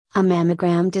A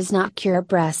mammogram does not cure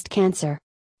breast cancer.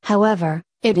 However,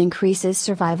 it increases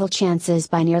survival chances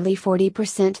by nearly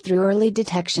 40% through early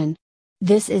detection.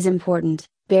 This is important,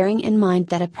 bearing in mind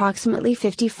that approximately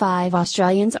 55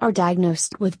 Australians are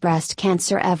diagnosed with breast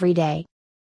cancer every day.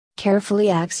 Carefully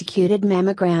executed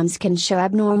mammograms can show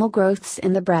abnormal growths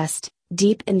in the breast,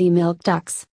 deep in the milk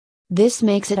ducts. This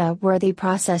makes it a worthy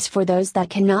process for those that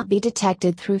cannot be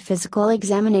detected through physical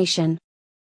examination.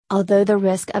 Although the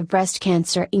risk of breast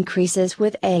cancer increases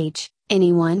with age,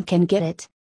 anyone can get it.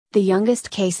 The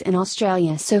youngest case in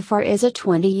Australia so far is a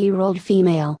 20-year-old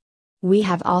female. We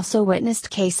have also witnessed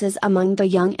cases among the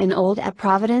young and old at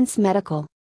Providence Medical.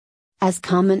 As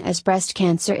common as breast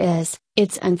cancer is,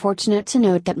 it's unfortunate to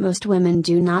note that most women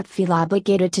do not feel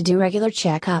obligated to do regular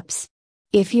checkups.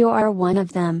 If you are one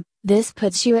of them, this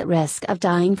puts you at risk of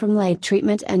dying from late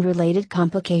treatment and related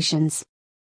complications.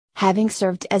 Having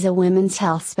served as a women's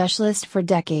health specialist for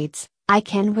decades, I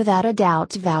can without a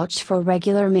doubt vouch for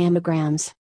regular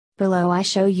mammograms. Below I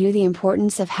show you the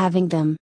importance of having them.